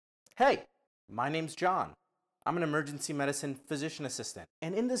Hey, my name's John. I'm an emergency medicine physician assistant.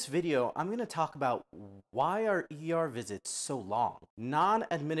 And in this video, I'm going to talk about why are ER visits so long.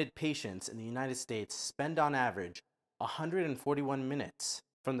 Non-admitted patients in the United States spend on average 141 minutes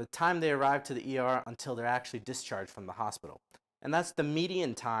from the time they arrive to the ER until they're actually discharged from the hospital. And that's the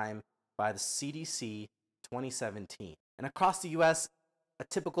median time by the CDC 2017. And across the US, a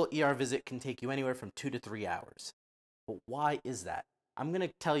typical ER visit can take you anywhere from 2 to 3 hours. But why is that? I'm going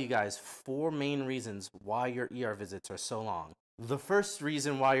to tell you guys 4 main reasons why your ER visits are so long. The first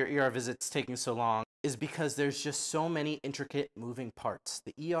reason why your ER visit's taking so long is because there's just so many intricate moving parts.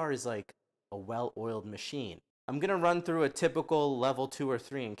 The ER is like a well-oiled machine. I'm going to run through a typical level 2 or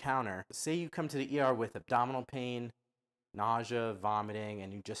 3 encounter. Say you come to the ER with abdominal pain, nausea, vomiting,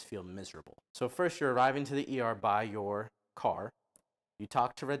 and you just feel miserable. So first, you're arriving to the ER by your car. You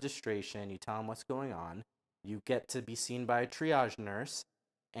talk to registration, you tell them what's going on. You get to be seen by a triage nurse,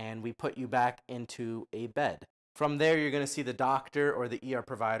 and we put you back into a bed. From there, you're going to see the doctor or the ER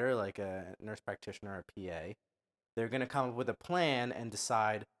provider, like a nurse practitioner or a PA. They're going to come up with a plan and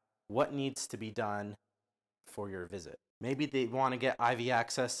decide what needs to be done for your visit. Maybe they want to get IV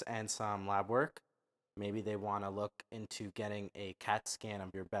access and some lab work. Maybe they want to look into getting a CAT scan of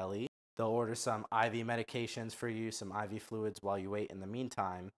your belly. They'll order some IV medications for you, some IV fluids while you wait. In the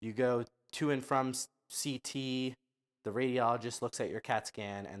meantime, you go to and from CT, the radiologist looks at your CAT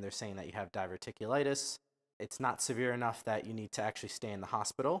scan and they're saying that you have diverticulitis. It's not severe enough that you need to actually stay in the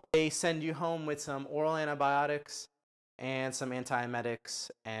hospital. They send you home with some oral antibiotics and some antiemetics,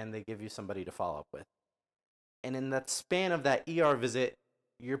 and they give you somebody to follow up with. And in that span of that ER visit,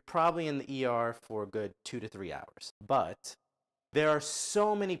 you're probably in the ER for a good 2 to 3 hours. But there are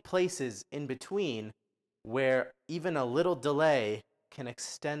so many places in between where even a little delay can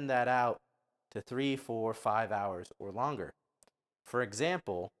extend that out to 3, 4, 5 hours or longer. For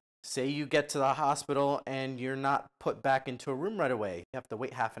example, say you get to the hospital and you're not put back into a room right away. You have to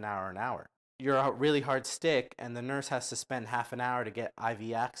wait half an hour or an hour. You're a really hard stick and the nurse has to spend half an hour to get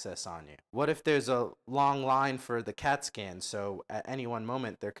IV access on you. What if there's a long line for the CAT scan? So at any one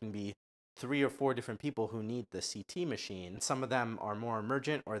moment there can be 3 or 4 different people who need the CT machine. Some of them are more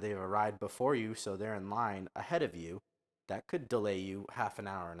emergent or they've arrived before you, so they're in line ahead of you. That could delay you half an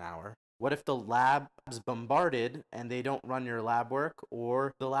hour, an hour. What if the lab's bombarded and they don't run your lab work,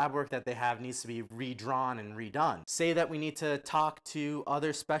 or the lab work that they have needs to be redrawn and redone? Say that we need to talk to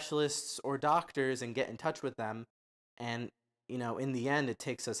other specialists or doctors and get in touch with them, and in the end it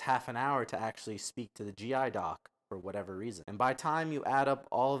takes us half an hour to actually speak to the GI doc for whatever reason. And by the time you add up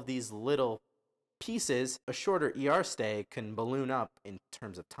all of these little pieces, a shorter ER stay can balloon up in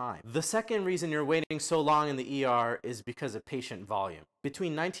terms of time. The second reason you're waiting so long in the ER is because of patient volume.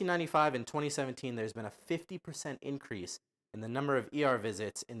 Between 1995 and 2017, there's been a 50% increase in the number of ER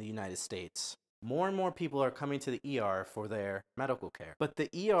visits in the United States. More and more people are coming to the ER for their medical care. But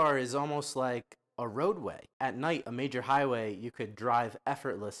the ER is almost like a roadway. At night, a major highway, you could drive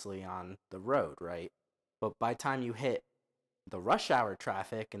effortlessly on the road, right? But by the time you hit the rush hour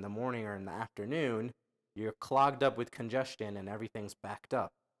traffic in the morning or in the afternoon, you're clogged up with congestion and everything's backed up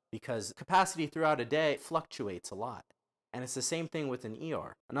because capacity throughout a day fluctuates a lot. And it's the same thing with an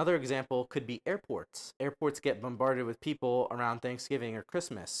ER. Another example could be airports. Airports get bombarded with people around Thanksgiving or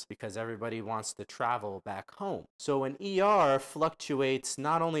Christmas because everybody wants to travel back home. So an ER fluctuates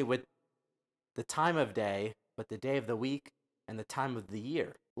not only with the time of day, but the day of the week and the time of the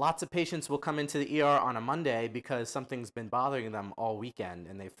year. Lots of patients will come into the ER on a Monday because something's been bothering them all weekend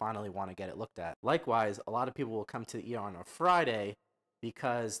and they finally want to get it looked at. Likewise, a lot of people will come to the ER on a Friday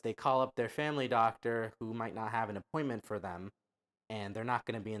because they call up their family doctor who might not have an appointment for them and they're not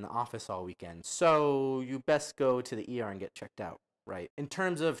going to be in the office all weekend. So you best go to the ER and get checked out, right? In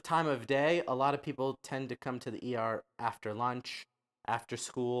terms of time of day, a lot of people tend to come to the ER after lunch, after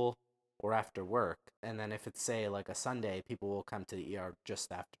school, or after work. And then if it's, say, like a Sunday, people will come to the ER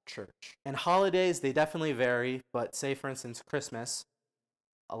just after church. And holidays, they definitely vary, but say, for instance, Christmas,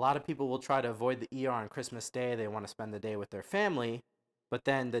 a lot of people will try to avoid the ER on Christmas Day. They want to spend the day with their family, but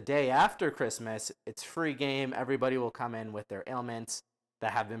then the day after Christmas, it's free game. Everybody will come in with their ailments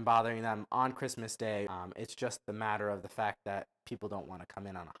that have been bothering them on Christmas Day. It's just the matter of the fact that people don't want to come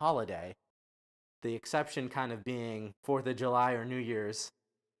in on a holiday. The exception kind of being 4th of July or New Year's,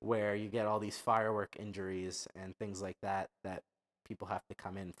 where you get all these firework injuries and things like that that people have to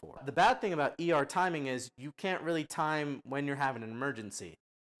come in for. The bad thing about ER timing is you can't really time when you're having an emergency.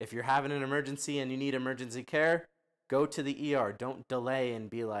 If you're having an emergency and you need emergency care, go to the ER. Don't delay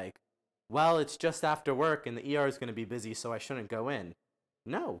and be like, well, it's just after work and the ER is going to be busy, so I shouldn't go in.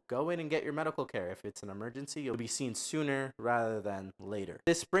 No, go in and get your medical care. If it's an emergency, you'll be seen sooner rather than later.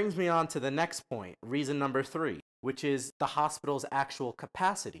 This brings me on to the next point, reason number 3, which is the hospital's actual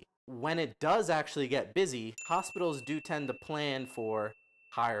capacity. When it does actually get busy, hospitals do tend to plan for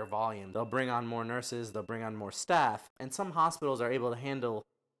higher volume. They'll bring on more nurses, they'll bring on more staff, and some hospitals are able to handle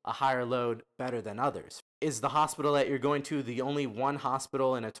a higher load better than others. Is the hospital that you're going to the only one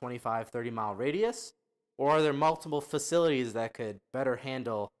hospital in a 25-30 mile radius? Or are there multiple facilities that could better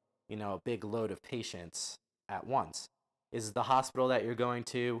handle, a big load of patients at once? Is the hospital that you're going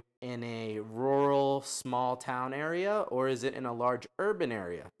to in a rural, small town area, or is it in a large urban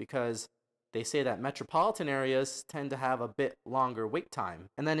area? Because they say that metropolitan areas tend to have a bit longer wait time.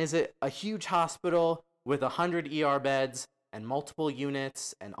 And then is it a huge hospital with 100 ER beds and multiple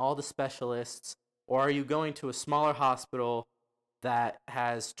units and all the specialists? Or are you going to a smaller hospital that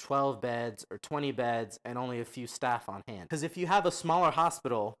has 12 beds or 20 beds and only a few staff on hand? Because if you have a smaller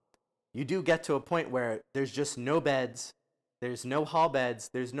hospital, you do get to a point where there's just no beds, there's no hall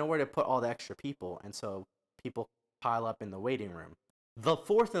beds, there's nowhere to put all the extra people, and so people pile up in the waiting room. The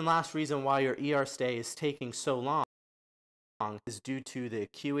fourth and last reason why your ER stay is taking so long is due to the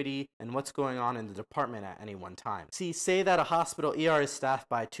acuity and what's going on in the department at any one time. See, say that a hospital ER is staffed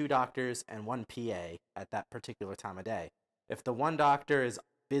by 2 doctors and 1 PA at that particular time of day. If the one doctor is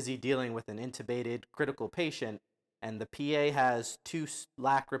busy dealing with an intubated critical patient and the PA has 2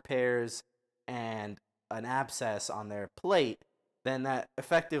 lac repairs and an abscess on their plate, then that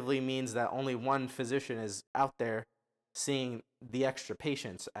effectively means that only one physician is out there seeing the extra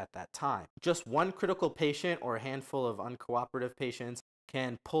patients at that time. Just one critical patient or a handful of uncooperative patients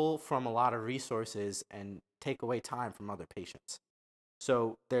can pull from a lot of resources and take away time from other patients.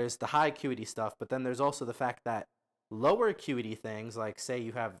 So there's the high acuity stuff, but then there's also the fact that lower acuity things, like say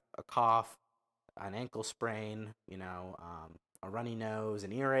you have a cough, an ankle sprain, a runny nose,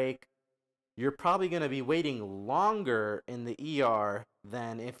 an earache, you're probably going to be waiting longer in the ER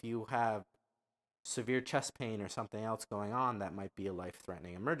than if you have severe chest pain or something else going on that might be a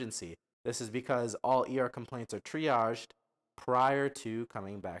life-threatening emergency. This is because all ER complaints are triaged prior to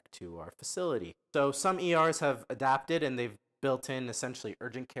coming back to our facility. So some ERs have adapted and they've built in essentially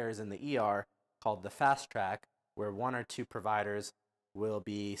urgent cares in the ER called the fast track, where 1 or 2 providers will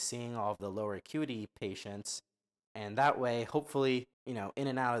be seeing all of the lower acuity patients, and that way hopefully in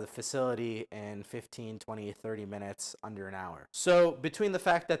and out of the facility in 15, 20, 30 minutes, under an hour. So between the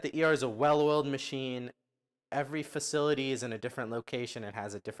fact that the ER is a well-oiled machine, every facility is in a different location and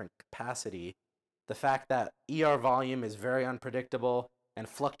has a different capacity, the fact that ER volume is very unpredictable and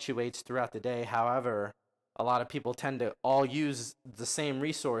fluctuates throughout the day, however, a lot of people tend to all use the same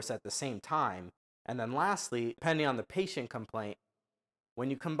resource at the same time. And then lastly, depending on the patient complaint, when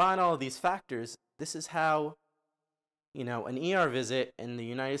you combine all of these factors, this is how an ER visit in the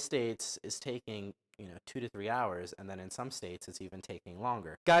United States is taking 2 to 3 hours, and then in some states it's even taking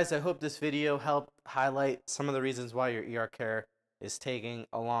longer. Guys, I hope this video helped highlight some of the reasons why your ER care is taking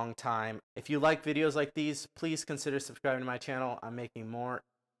a long time. If you like videos like these, please consider subscribing to my channel. I'm making more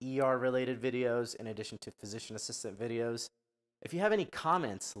ER related videos in addition to physician assistant videos. If you have any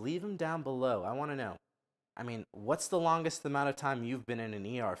comments, leave them down below. I want to know. What's the longest amount of time you've been in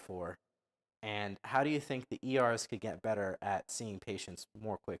an ER for? And how do you think the ERs could get better at seeing patients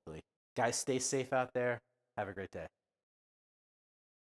more quickly? Guys, stay safe out there. Have a great day.